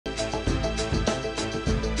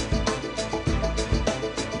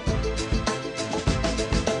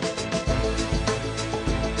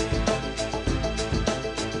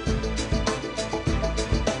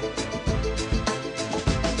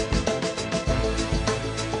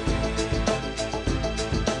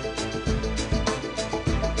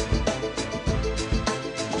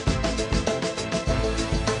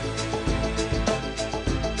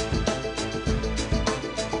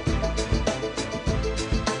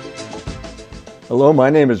Hello, my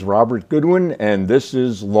name is Robert Goodwin, and this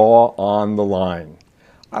is Law on the Line.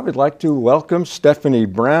 I would like to welcome Stephanie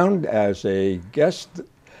Brown as a guest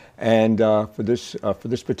and for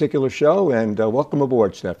this particular show, and welcome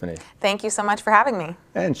aboard, Stephanie. Thank you so much for having me.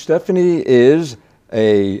 And Stephanie is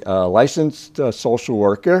a licensed social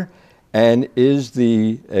worker and is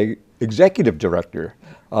the executive director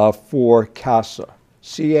for CASA,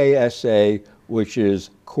 C-A-S-A, which is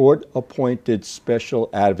Court Appointed Special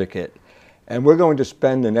Advocate. And we're going to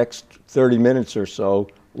spend the next 30 minutes or so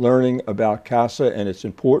learning about CASA and its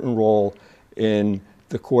important role in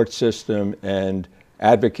the court system and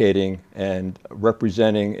advocating and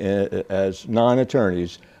representing as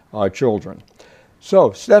non-attorneys children.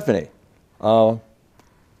 So, Stephanie,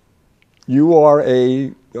 you are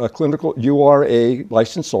a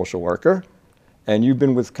licensed social worker, and you've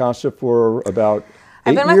been with CASA for about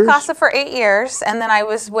 8 years? I've been with CASA for 8 years, and then I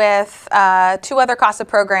was with 2 other CASA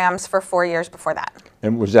programs for 4 years before that.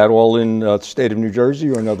 And was that all in the state of New Jersey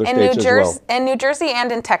or in other states as well? In New Jersey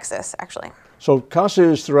and in Texas, actually. So CASA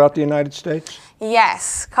is throughout the United States?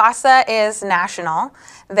 Yes, CASA is national.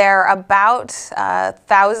 There are about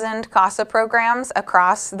 1,000 CASA programs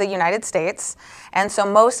across the United States, and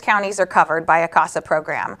so most counties are covered by a CASA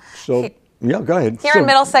program. So, yeah, go ahead. Here in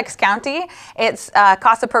Middlesex County, it's a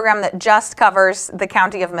CASA program that just covers the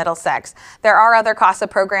county of Middlesex. There are other CASA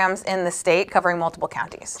programs in the state covering multiple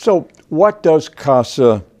counties. So what does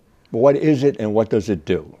CASA, what is it and what does it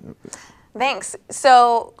do? Thanks.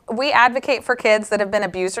 So we advocate for kids that have been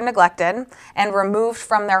abused or neglected and removed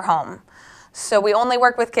from their home. So we only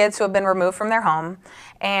work with kids who have been removed from their home.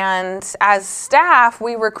 And as staff,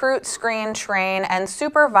 we recruit, screen, train, and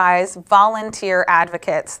supervise volunteer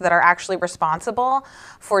advocates that are actually responsible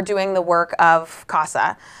for doing the work of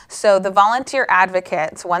CASA. So the volunteer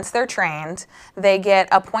advocates, once they're trained, they get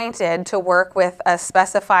appointed to work with a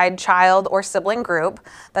specified child or sibling group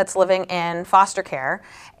that's living in foster care,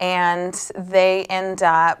 and they end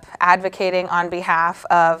up advocating on behalf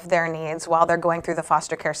of their needs while they're going through the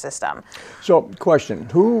foster care system. So, question,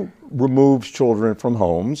 who removes children from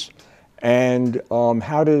homes, and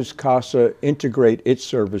how does CASA integrate its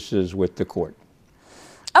services with the court?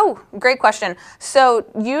 Oh, great question. So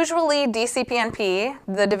usually DCP&P,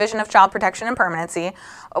 the Division of Child Protection and Permanency,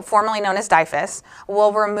 formerly known as DIFUS,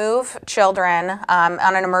 will remove children on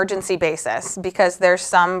an emergency basis because there's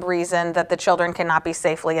some reason that the children cannot be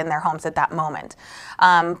safely in their homes at that moment.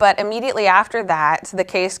 But immediately after that, the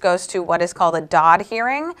case goes to what is called a DOD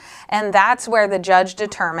hearing, and that's where the judge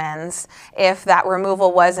determines if that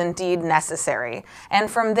removal was indeed necessary. And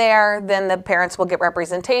from there, then the parents will get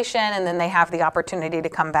representation, and then they have the opportunity to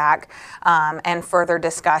come back and further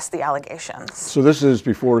discuss the allegations. So this is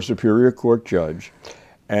before a Superior Court judge,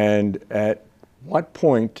 and at what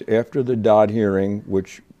point after the DOD hearing,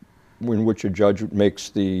 in which a judge makes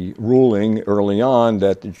the ruling early on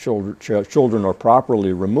that the children are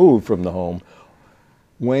properly removed from the home,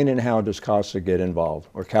 when and how does CASA get involved,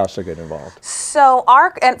 or CASA get involved? So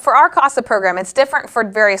for our CASA program, it's different for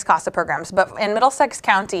various CASA programs, but in Middlesex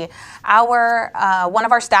County, one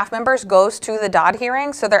of our staff members goes to the DOD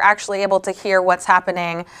hearing, so they're actually able to hear what's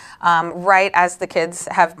happening right as the kids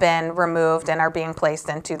have been removed and are being placed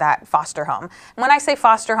into that foster home. When I say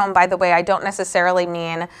foster home, by the way, I don't necessarily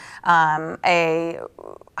mean a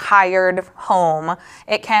hired home.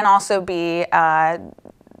 It can also be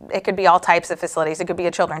it could be all types of facilities. It could be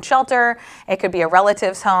a children's shelter, it could be a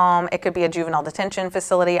relative's home, it could be a juvenile detention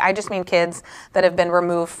facility. I just mean kids that have been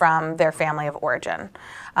removed from their family of origin.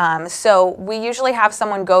 So we usually have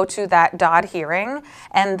someone go to that DOD hearing,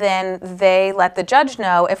 and then they let the judge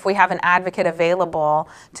know if we have an advocate available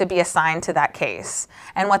to be assigned to that case.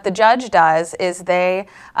 And what the judge does is they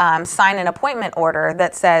sign an appointment order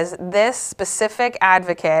that says this specific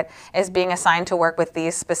advocate is being assigned to work with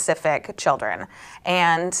these specific children.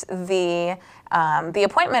 And the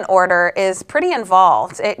appointment order is pretty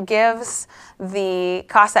involved. It gives the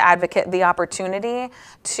CASA advocate the opportunity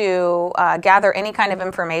to gather any kind of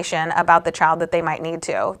information about the child that they might need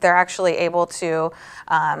to. They're actually able to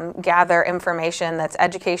gather information that's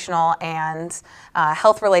educational and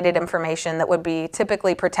health-related information that would be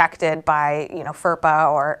typically protected by, FERPA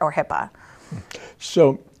or HIPAA.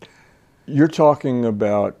 So you're talking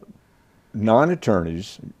about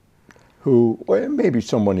non-attorneys who, or maybe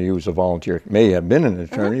someone who's a volunteer, may have been an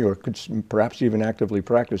attorney or could perhaps even actively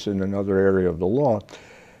practice in another area of the law.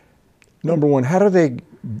 Number one, how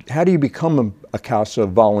do you become a CASA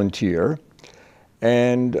volunteer?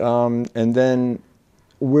 And then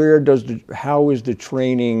how is the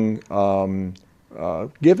training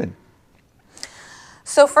given?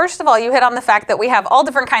 So first of all, you hit on the fact that we have all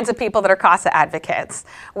different kinds of people that are CASA advocates,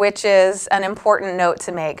 which is an important note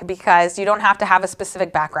to make because you don't have to have a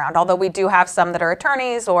specific background, although we do have some that are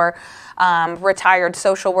attorneys or retired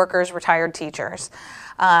social workers, retired teachers.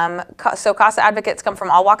 So CASA advocates come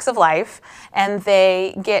from all walks of life, and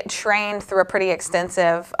they get trained through a pretty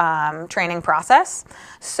extensive training process.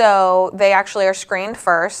 So they actually are screened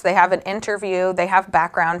first. They have an interview. They have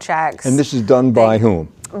background checks. And this is done by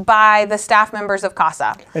whom? By the staff members of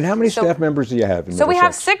CASA. And how many staff members do you have in So we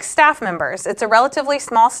have Middlesex? 6 staff members. It's a relatively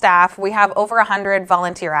small staff. We have over 100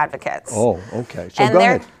 volunteer advocates. Oh, okay. So And go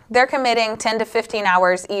ahead. they're committing 10 to 15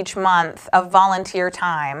 hours each month of volunteer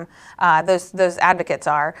time, those advocates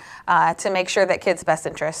are, to make sure that kids' best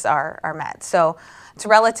interests are met. So it's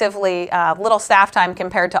relatively little staff time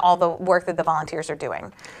compared to all the work that the volunteers are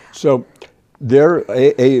doing. So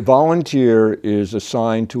a volunteer is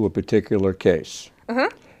assigned to a particular case.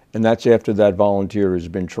 Mm-hmm. And that's after that volunteer has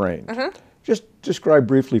been trained. Mm-hmm. Just describe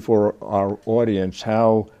briefly for our audience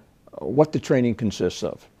what the training consists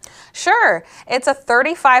of. Sure. It's a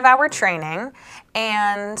 35-hour training,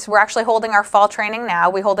 and we're actually holding our fall training now.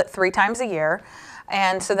 We hold it 3 times a year.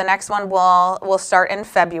 And so the next one will start in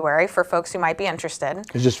February for folks who might be interested.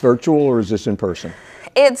 Is this virtual or is this in person?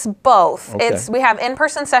 It's both. Okay. We have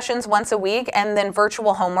in-person sessions once a week and then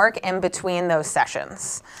virtual homework in between those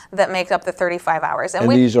sessions that make up the 35 hours. And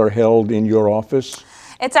these are held in your office?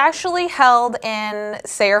 It's actually held in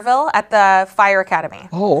Sayreville at the Fire Academy.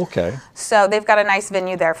 Oh, okay. So they've got a nice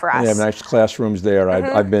venue there for us. They have nice classrooms there.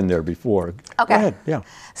 Mm-hmm. I've been there before. Okay. Go ahead. Yeah.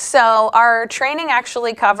 So our training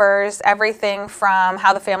actually covers everything from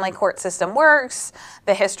how the family court system works,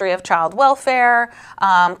 the history of child welfare,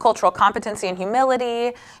 cultural competency and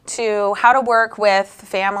humility, to how to work with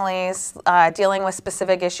families dealing with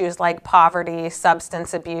specific issues like poverty,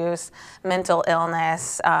 substance abuse, mental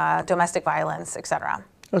illness, domestic violence, etc.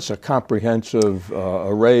 That's a comprehensive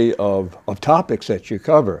array of topics that you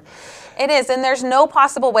cover. It is, and there's no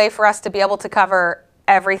possible way for us to be able to cover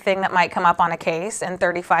everything that might come up on a case in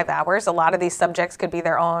 35 hours. A lot of these subjects could be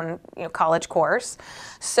their own college course.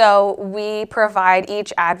 So we provide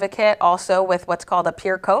each advocate also with what's called a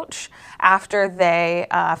peer coach after they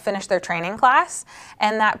finish their training class.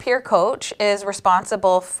 And that peer coach is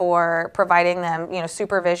responsible for providing them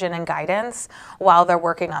supervision and guidance while they're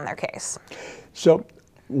working on their case. So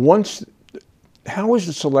how is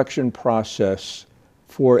the selection process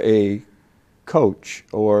for a coach,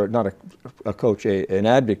 or not a coach, an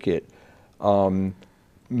advocate,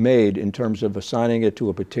 made in terms of assigning it to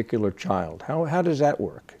a particular child? How does that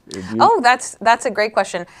work? That's a great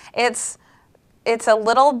question. It's a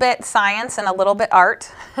little bit science and a little bit art.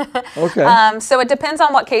 Okay. So it depends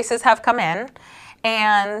on what cases have come in.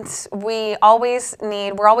 And we're always in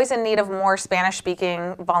need of more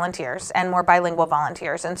Spanish-speaking volunteers and more bilingual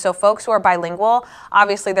volunteers. And so folks who are bilingual,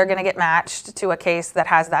 obviously they're going to get matched to a case that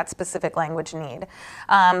has that specific language need.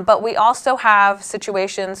 But we also have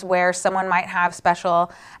situations where someone might have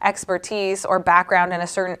special expertise or background in a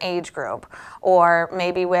certain age group, or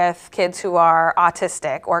maybe with kids who are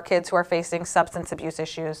autistic or kids who are facing substance abuse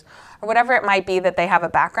issues, or whatever it might be that they have a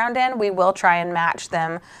background in. We will try and match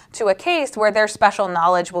them to a case where their special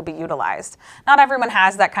knowledge will be utilized. Not everyone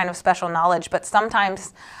has that kind of special knowledge, but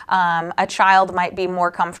sometimes a child might be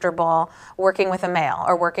more comfortable working with a male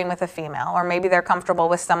or working with a female, or maybe they're comfortable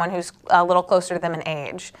with someone who's a little closer to them in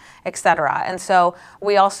age, etc. And so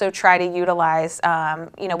we also try to utilize,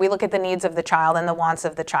 we look at the needs of the child and the wants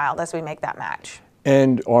of the child as we make that match.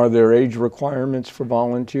 And are there age requirements for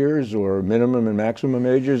volunteers, or minimum and maximum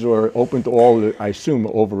ages, or open to all, I assume,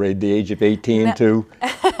 over the age of 18 to?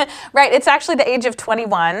 Right, it's actually the age of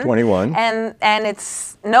 21. 21. And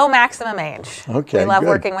it's no maximum age. Okay, we love good.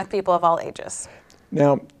 working with people of all ages.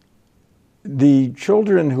 Now, the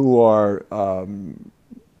children who are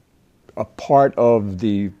a part of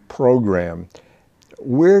the program,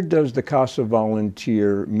 where does the CASA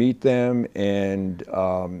volunteer meet them, and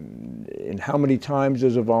how many times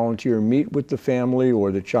does a volunteer meet with the family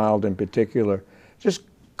or the child in particular? Just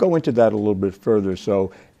go into that a little bit further,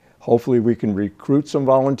 so hopefully we can recruit some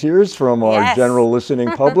volunteers from our Yes. general listening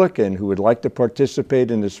public and who would like to participate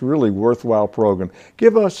in this really worthwhile program.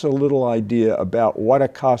 Give us a little idea about what a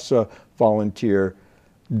CASA volunteer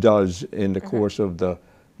does in the course of the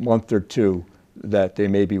month or two that they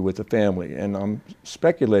may be with the family. And I'm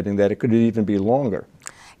speculating that it could even be longer.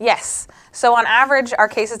 Yes. So on average, our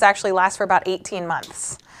cases actually last for about 18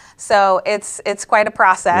 months. So it's quite a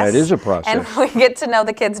process. That is a process. And we get to know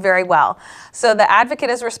the kids very well. So the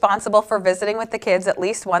advocate is responsible for visiting with the kids at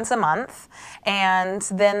least once a month. And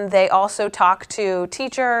then they also talk to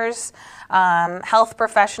teachers, health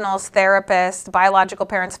professionals, therapists, biological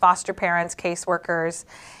parents, foster parents, caseworkers,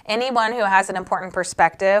 anyone who has an important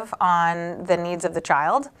perspective on the needs of the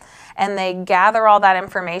child. And they gather all that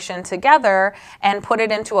information together and put it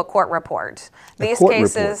into a court report. These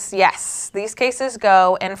cases, yes, these cases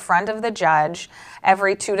go in front of the judge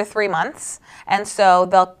every 2 to 3 months. And so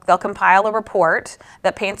they'll compile a report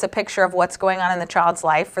that paints a picture of what's going on in the child's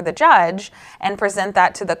life for the judge and present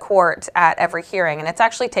that to the court at every hearing. And it's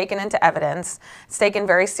actually taken into evidence. It's taken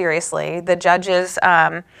very seriously. The judges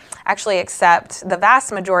actually accept the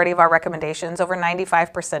vast majority of our recommendations, over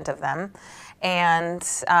 95% of them. And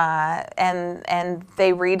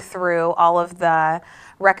they read through all of the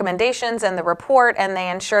recommendations and the report, and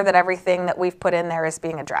they ensure that everything that we've put in there is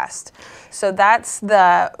being addressed. So that's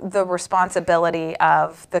the responsibility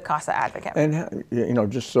of the CASA advocate.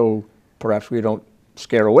 And just so perhaps we don't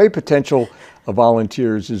scare away potential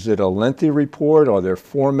volunteers, is it a lengthy report? Are there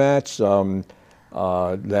formats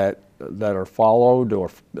that are followed,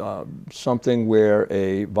 or something where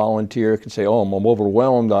a volunteer can say, "Oh, I'm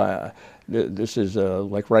overwhelmed. This is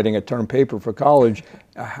like writing a term paper for college."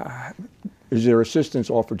 Is there assistance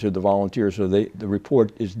offered to the volunteers so the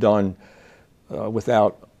report is done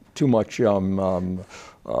without too much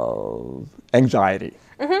anxiety?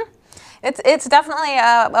 Mm-hmm. It's definitely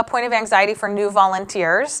a point of anxiety for new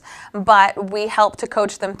volunteers, but we help to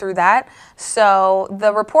coach them through that. So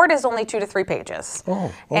the report is only 2 to 3 pages.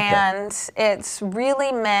 Oh, okay. And it's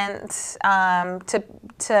really meant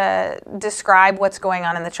to describe what's going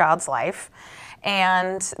on in the child's life.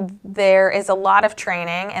 And there is a lot of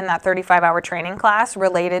training in that 35-hour training class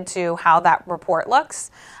related to how that report looks.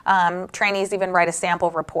 Trainees even write a sample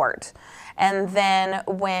report. And then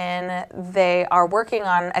when they are working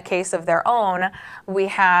on a case of their own, we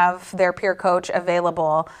have their peer coach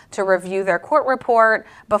available to review their court report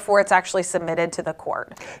before it's actually submitted to the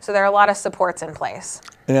court. So there are a lot of supports in place.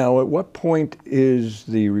 Now, at what point is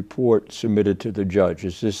the report submitted to the judge?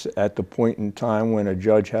 Is this at the point in time when a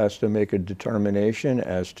judge has to make a determination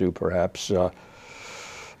as to perhaps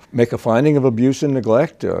make a finding of abuse and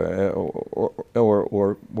neglect,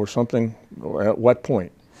 or something? Or at what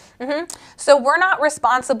point? Mm-hmm. So we're not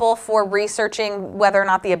responsible for researching whether or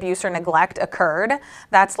not the abuse or neglect occurred.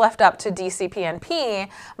 That's left up to DCP&P,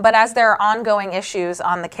 but as there are ongoing issues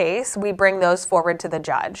on the case, we bring those forward to the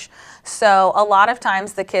judge. So a lot of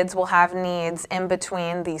times the kids will have needs in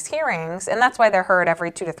between these hearings, and that's why they're heard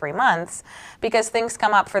every 2 to 3 months, because things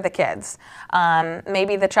come up for the kids.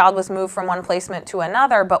 Maybe the child was moved from one placement to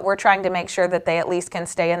another, but we're trying to make sure that they at least can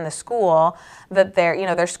stay in the school, that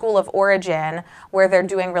their school of origin, where they're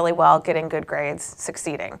doing really well, getting good grades,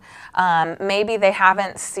 succeeding. Maybe they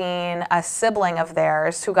haven't seen a sibling of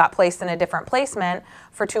theirs who got placed in a different placement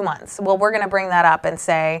for 2 months. Well, we're going to bring that up and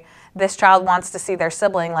say, this child wants to see their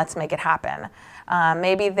sibling, let's make it happen.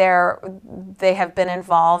 Maybe they have been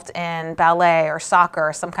involved in ballet or soccer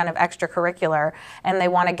or some kind of extracurricular, and they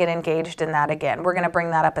want to get engaged in that again. We're going to bring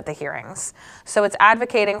that up at the hearings. So it's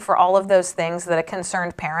advocating for all of those things that a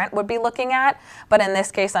concerned parent would be looking at, but in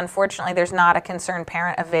this case, unfortunately, there's not a concerned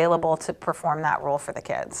parent available to perform that role for the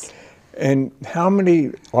kids. And how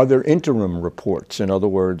many are there interim reports, in other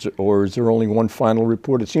words, or is there only one final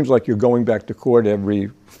report? It seems like you're going back to court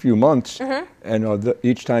every few months, mm-hmm. and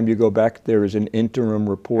each time you go back, there is an interim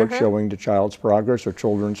report mm-hmm. showing the child's progress or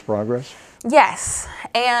children's progress? Yes,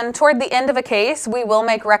 and toward the end of a case, we will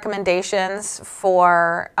make recommendations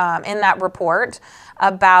for, in that report,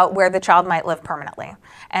 about where the child might live permanently.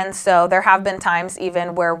 And so there have been times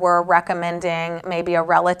even where we're recommending maybe a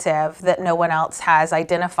relative that no one else has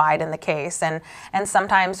identified in the case. And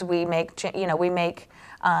sometimes we make,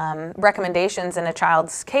 recommendations in a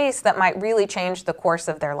child's case that might really change the course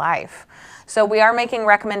of their life. So we are making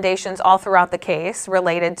recommendations all throughout the case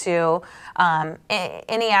related to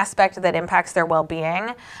any aspect that impacts their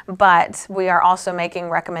well-being, but we are also making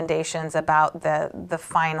recommendations about the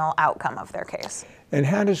final outcome of their case. And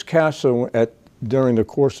how does CASA, during the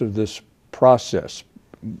course of this process,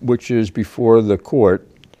 which is before the court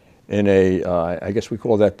in I guess we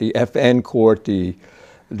call that the FN court, the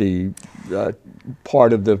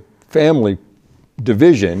part of the family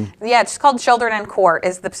division. Yeah, it's called Children in Court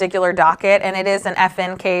is the particular docket, and it is an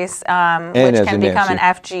FN case, which can become an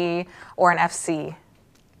FG or an FC.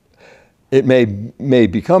 It may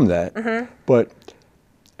become that, mm-hmm. but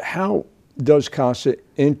how does CASA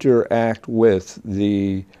interact with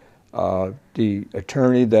the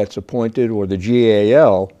attorney that's appointed or the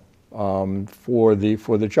GAL for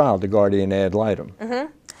the child, the guardian ad litem.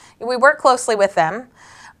 We work closely with them.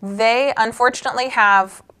 They unfortunately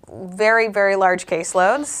have very, very large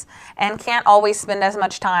caseloads and can't always spend as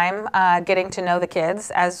much time getting to know the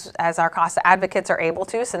kids as our CASA advocates are able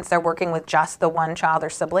to, since they're working with just the one child or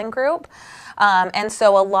sibling group. And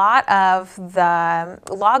so a lot of the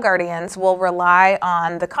law guardians will rely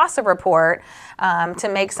on the CASA report to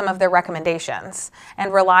make some of their recommendations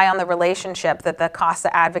and rely on the relationship that the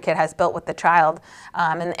CASA advocate has built with the child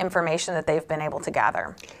and the information that they've been able to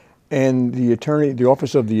gather. And the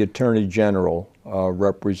Office of the Attorney General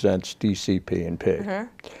represents DCP&P.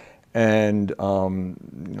 And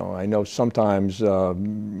I know sometimes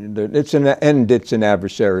it's an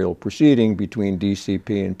adversarial proceeding between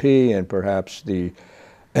DCP&P and perhaps the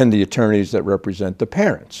attorneys that represent the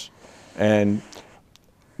parents. And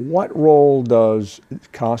what role does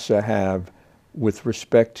CASA have with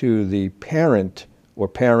respect to the parent or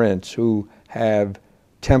parents who have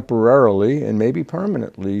temporarily and maybe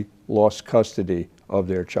permanently lost custody of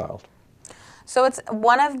their child? So it's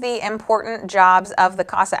one of the important jobs of the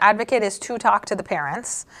CASA advocate is to talk to the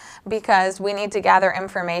parents, because we need to gather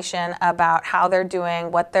information about how they're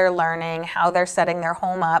doing, what they're learning, how they're setting their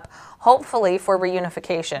home up, hopefully for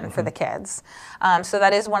reunification for the kids. So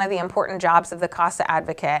that is one of the important jobs of the CASA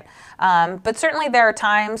advocate. But certainly there are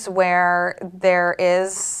times where there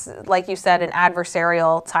is, like you said, an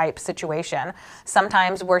adversarial type situation.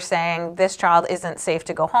 Sometimes we're saying this child isn't safe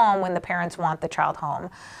to go home when the parents want the child home.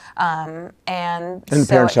 And the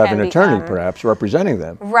parents have an attorney perhaps representing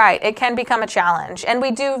them. Right, it can become a challenge. And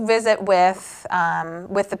we do visit with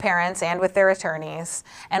the parents and with their attorneys,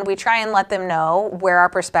 and we try and let them know where our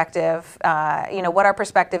perspective, what our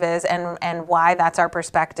perspective is and why that's our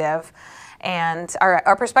perspective. And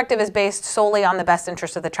our perspective is based solely on the best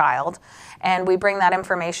interest of the child. And we bring that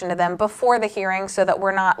information to them before the hearing so that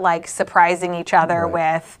we're not like surprising each other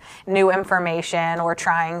with new information or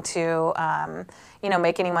trying to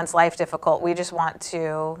make anyone's life difficult. We just want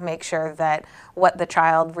to make sure that what the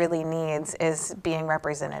child really needs is being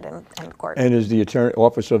represented in court. And is the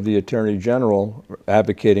Office of the Attorney General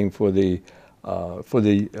advocating for the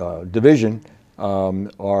division?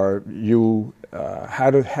 Are you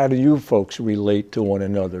how do you folks relate to one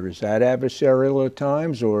another? Is that adversarial at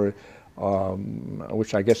times, or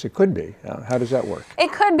which I guess it could be? How does that work?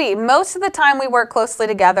 It could be. Most of the time we work closely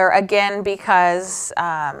together, again, because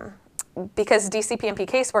DCP&P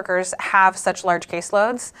caseworkers have such large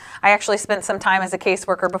caseloads. I actually spent some time as a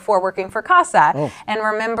caseworker before working for CASA and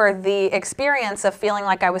remember the experience of feeling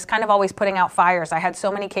like I was kind of always putting out fires. I had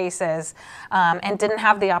so many cases and didn't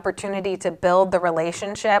have the opportunity to build the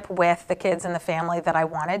relationship with the kids and the family that I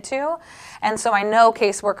wanted to. And so I know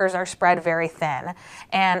caseworkers are spread very thin.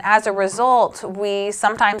 And as a result, we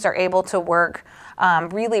sometimes are able to work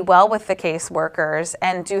really well with the caseworkers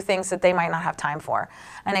and do things that they might not have time for.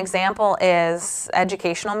 An example is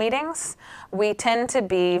educational meetings. We tend to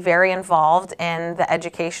be very involved in the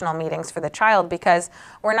educational meetings for the child because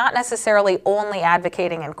we're not necessarily only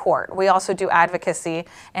advocating in court. We also do advocacy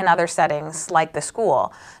in other settings like the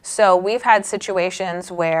school. So we've had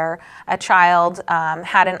situations where a child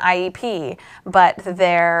had an IEP, but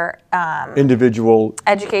their individual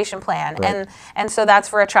education plan, and so that's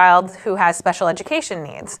for a child who has special education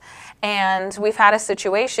needs. And we've had a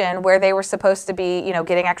situation where they were supposed to be,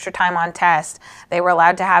 getting extra time on test. They were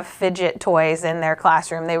allowed to have fidget toys in their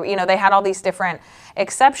classroom. They had all these different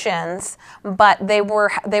exceptions, but they were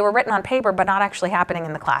written on paper, but not actually happening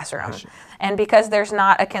in the classroom. And because there's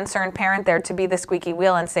not a concerned parent there to be the squeaky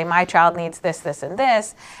wheel and say, my child needs this, this, and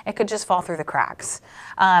this, it could just fall through the cracks.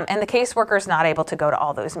 And the caseworker's not able to go to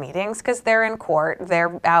all those meetings because they're in court.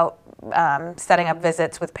 They're out setting up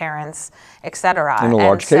visits with parents, et cetera. And a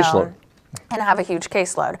large caseload. And have a huge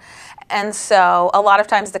caseload. And so a lot of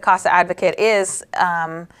times the CASA advocate is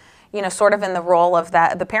sort of in the role of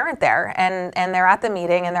the parent there, and they're at the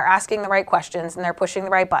meeting and they're asking the right questions and they're pushing the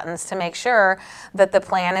right buttons to make sure that the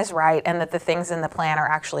plan is right and that the things in the plan are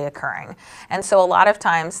actually occurring. And so a lot of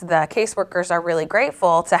times the caseworkers are really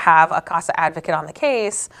grateful to have a CASA advocate on the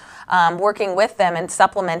case, working with them and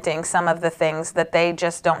supplementing some of the things that they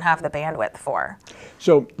just don't have the bandwidth for.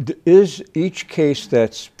 So is each case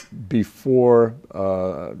that's before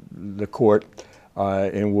the court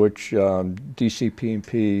in which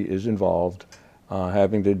DCP&P is involved,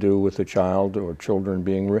 having to do with a child or children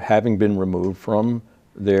having been removed from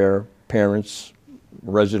their parents'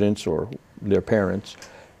 residence or their parents,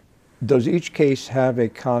 does each case have a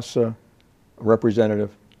CASA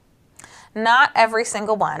representative? Not every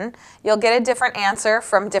single one. You'll get a different answer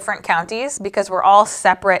from different counties because we're all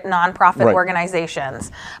separate nonprofit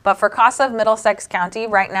organizations. But for CASA of Middlesex County,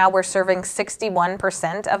 right now we're serving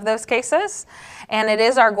 61% of those cases. And it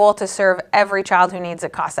is our goal to serve every child who needs a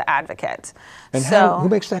CASA advocate. And who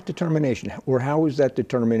makes that determination? Or how is that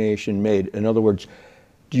determination made? In other words,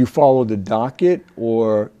 do you follow the docket,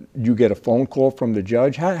 or you get a phone call from the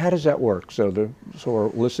judge? How does that work? So our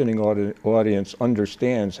listening audience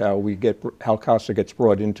understands how CASA gets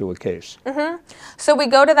brought into a case. So we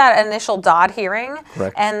go to that initial DOD hearing,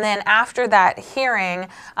 Correct. And then after that hearing,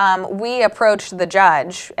 we approach the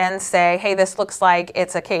judge and say, hey, this looks like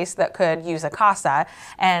it's a case that could use a CASA,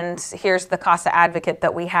 and here's the CASA advocate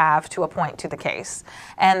that we have to appoint to the case.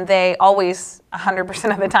 And they always,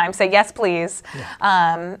 100% of the time, say, yes, please.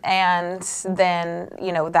 And then,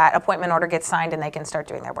 that appointment order gets signed and they can start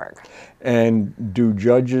doing their work. And do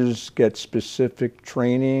judges get specific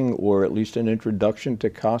training or at least an introduction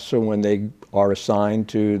to CASA when they are assigned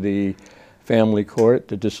to the family court,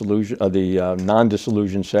 the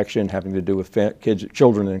non-dissolution section having to do with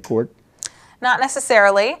children in court? Not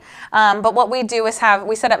necessarily, but what we do is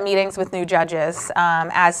we set up meetings with new judges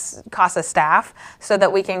as CASA staff so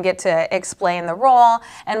that we can get to explain the role.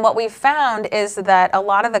 And what we've found is that a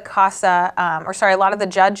lot of the a lot of the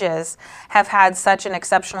judges have had such an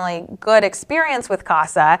exceptionally good experience with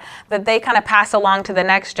CASA that they kind of pass along to the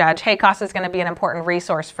next judge, hey, CASA is going to be an important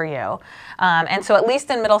resource for you. And so at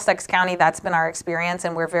least in Middlesex County, that's been our experience,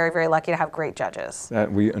 and we're very, very lucky to have great judges.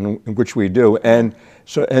 In which we do. And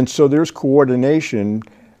so there's coordination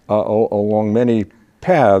along many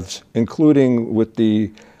paths, including with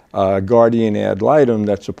the guardian ad litem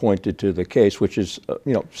that's appointed to the case, which is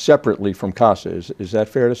separately from CASA. Is that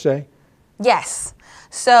fair to say? Yes.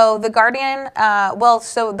 So the guardian,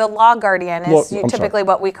 so the law guardian is typically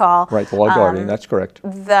what we call. Right, the law guardian, that's correct.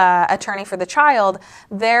 The attorney for the child,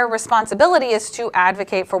 their responsibility is to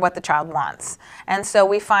advocate for what the child wants. And so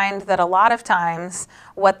we find that a lot of times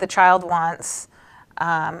what the child wants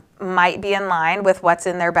might be in line with what's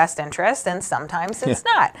in their best interest, and sometimes it's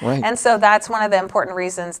not. Right. And so that's one of the important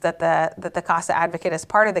reasons that the CASA advocate is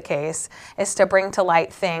part of the case, is to bring to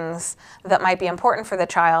light things that might be important for the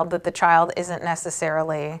child that the child isn't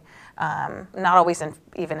necessarily, not always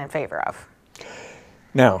even in favor of.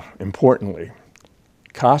 Now, importantly,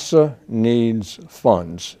 CASA needs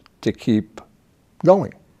funds to keep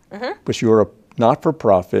going, because you're a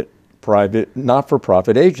not-for-profit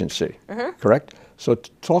agency, correct? So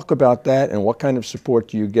talk about that, and what kind of support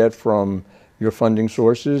do you get from your funding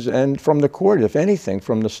sources and from the court, if anything,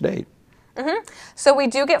 from the state? So we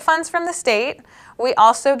do get funds from the state. We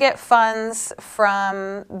also get funds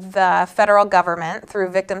from the federal government through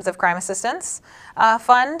Victims of Crime Assistance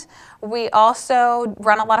Fund. We also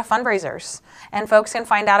run a lot of fundraisers, and folks can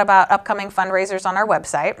find out about upcoming fundraisers on our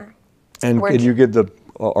website. And can you give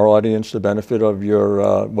our audience the benefit of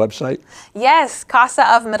your website? Yes,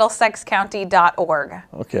 casaofmiddlesexcounty.org.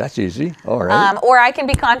 Okay, that's easy. All right. Or I can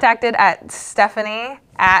be contacted at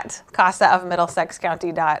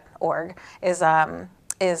Stephanie@casaofmiddlesexcounty.org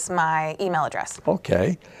is my email address.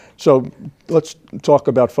 Okay, so let's talk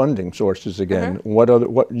about funding sources again.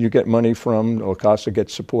 What you get money from, or CASA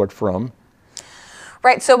gets support from?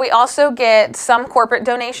 Right. So we also get some corporate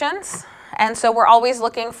donations. And so we're always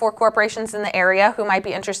looking for corporations in the area who might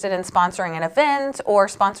be interested in sponsoring an event or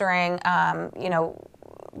sponsoring,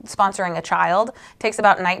 sponsoring a child. It takes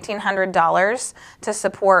about $1,900 to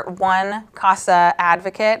support one CASA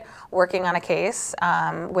advocate working on a case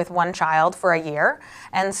with one child for a year.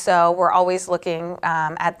 And so we're always looking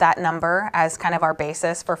at that number as kind of our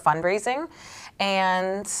basis for fundraising.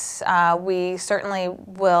 And we certainly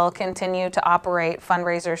will continue to operate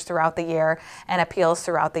fundraisers throughout the year and appeals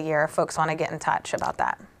throughout the year if folks want to get in touch about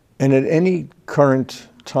that. And at any current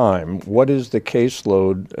time, what is the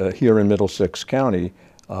caseload here in Middlesex County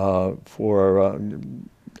for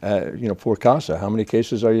CASA? How many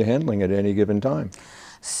cases are you handling at any given time?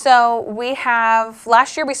 So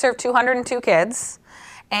last year we served 202 kids.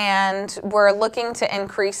 And we're looking to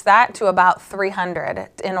increase that to about 300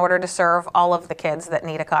 in order to serve all of the kids that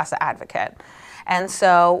need a CASA advocate. And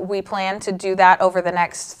so we plan to do that over the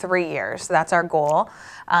next 3 years. That's our goal.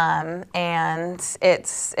 And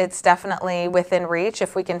it's definitely within reach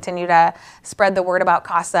if we continue to spread the word about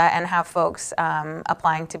CASA and have folks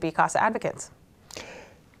applying to be CASA advocates.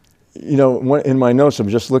 In my notes, I'm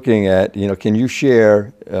just looking at, can you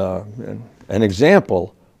share an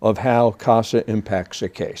example of how CASA impacts a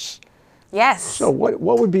case? Yes. So what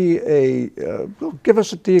would be well, give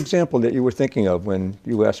us the example that you were thinking of when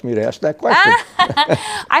you asked me to ask that question.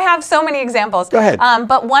 I have so many examples. Go ahead.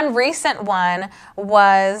 But one recent one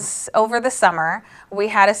was over the summer. We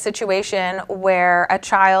had a situation where a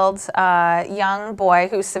child, young boy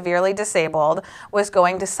who's severely disabled, was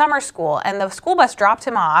going to summer school, and the school bus dropped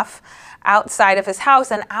him off outside of his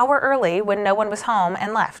house an hour early when no one was home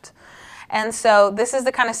and left. And so this is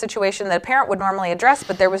the kind of situation that a parent would normally address,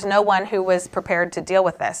 but there was no one who was prepared to deal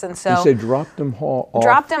with this. And so You say dropped him off?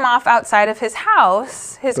 Dropped him off outside of his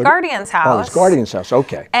house, his guardian's house. Oh, his guardian's house,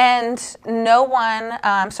 okay. And no one,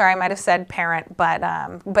 sorry, I might have said parent, but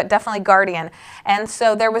definitely guardian. And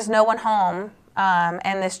so there was no one home,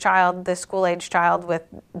 and this child, this school-age child with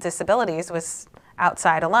disabilities, was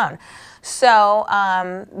outside alone. So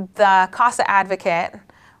the CASA advocate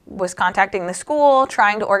was contacting the school,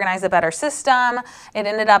 trying to organize a better system. It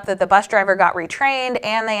ended up that the bus driver got retrained,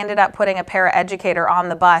 and they ended up putting a paraeducator on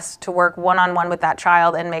the bus to work one-on-one with that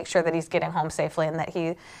child and make sure that he's getting home safely and that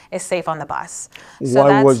he is safe on the bus.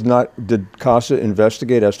 So did CASA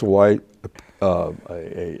investigate as to why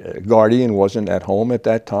a guardian wasn't at home at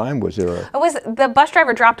that time? Was there It was the bus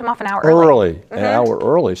driver dropped him off an hour early. An hour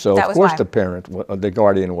early. So That of course why. the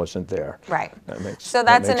guardian wasn't there. Right. So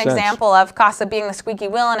that's an makes sense. example of CASA being the squeaky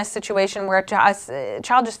wheel in a situation where a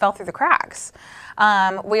child just fell through the cracks.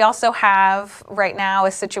 We also have right now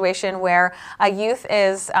a situation where a youth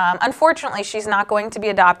is, unfortunately, she's not going to be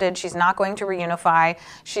adopted. She's not going to reunify.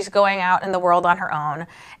 She's going out in the world on her own.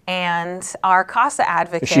 And our CASA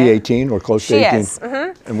advocate. Is she 18 or close to 18? She is.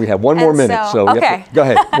 Mm-hmm. And we have one more minute. So okay. Go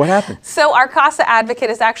ahead. What happened? So our CASA advocate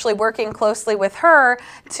is actually working closely with her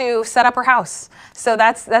to set up her house. So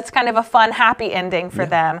that's kind of a fun, happy ending for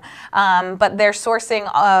them. But they're sourcing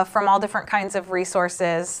from all different kinds of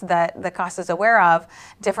resources that the CASA is aware of,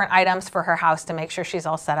 different items for her house to make sure she's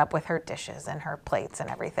all set up with her dishes and her plates and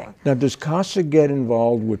everything. Now, does CASA get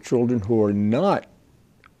involved with children who are not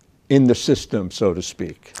in the system, so to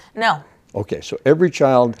speak? No. Okay, so every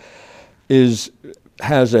child has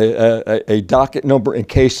a docket number and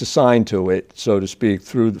case assigned to it, so to speak,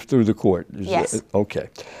 through the court. Yes. Okay.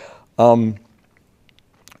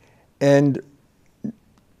 And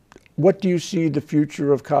what do you see the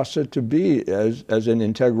future of CASA to be as an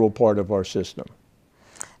integral part of our system?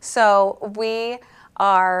 So we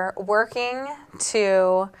are working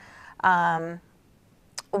to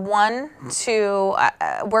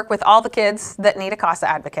work with all the kids that need a CASA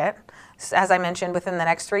advocate, as I mentioned, within the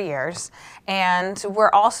next 3 years. And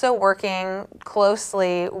we're also working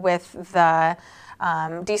closely with the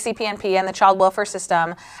DCPNP and the child welfare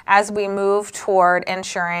system as we move toward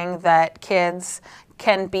ensuring that kids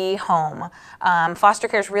can be home. Foster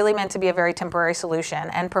care is really meant to be a very temporary solution,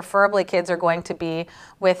 and preferably kids are going to be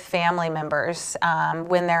with family members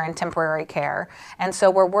when they're in temporary care. And so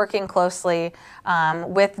we're working closely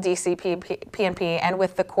with DCPNP and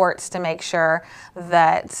with the courts to make sure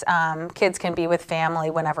that kids can be with family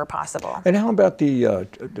whenever possible. And how about the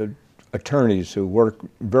attorneys who work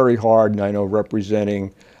very hard, and I know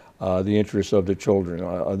representing the interests of the children?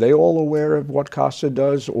 Are they all aware of what CASA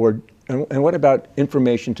does, and what about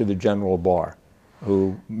information to the general bar,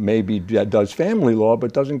 who maybe does family law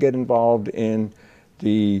but doesn't get involved in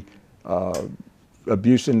the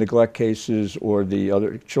abuse and neglect cases or the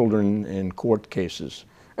other children in court cases?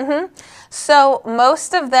 Mm-hmm. So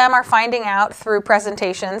most of them are finding out through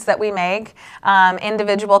presentations that we make,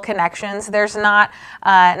 individual connections. There's not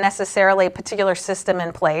necessarily a particular system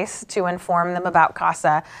in place to inform them about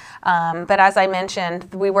CASA. But as I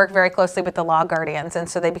mentioned, we work very closely with the law guardians, and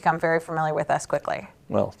so they become very familiar with us quickly.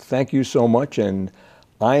 Well, thank you so much, and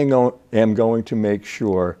I am going to make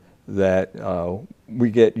sure that we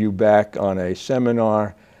get you back on a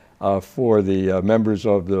seminar for the members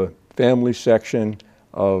of the family section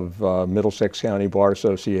of Middlesex County Bar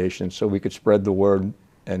Association, so we could spread the word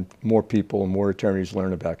and more people and more attorneys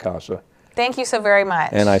learn about CASA. Thank you so very much.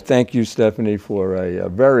 And I thank you, Stephanie, for a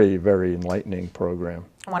very, very enlightening program.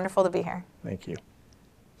 Wonderful to be here. Thank you.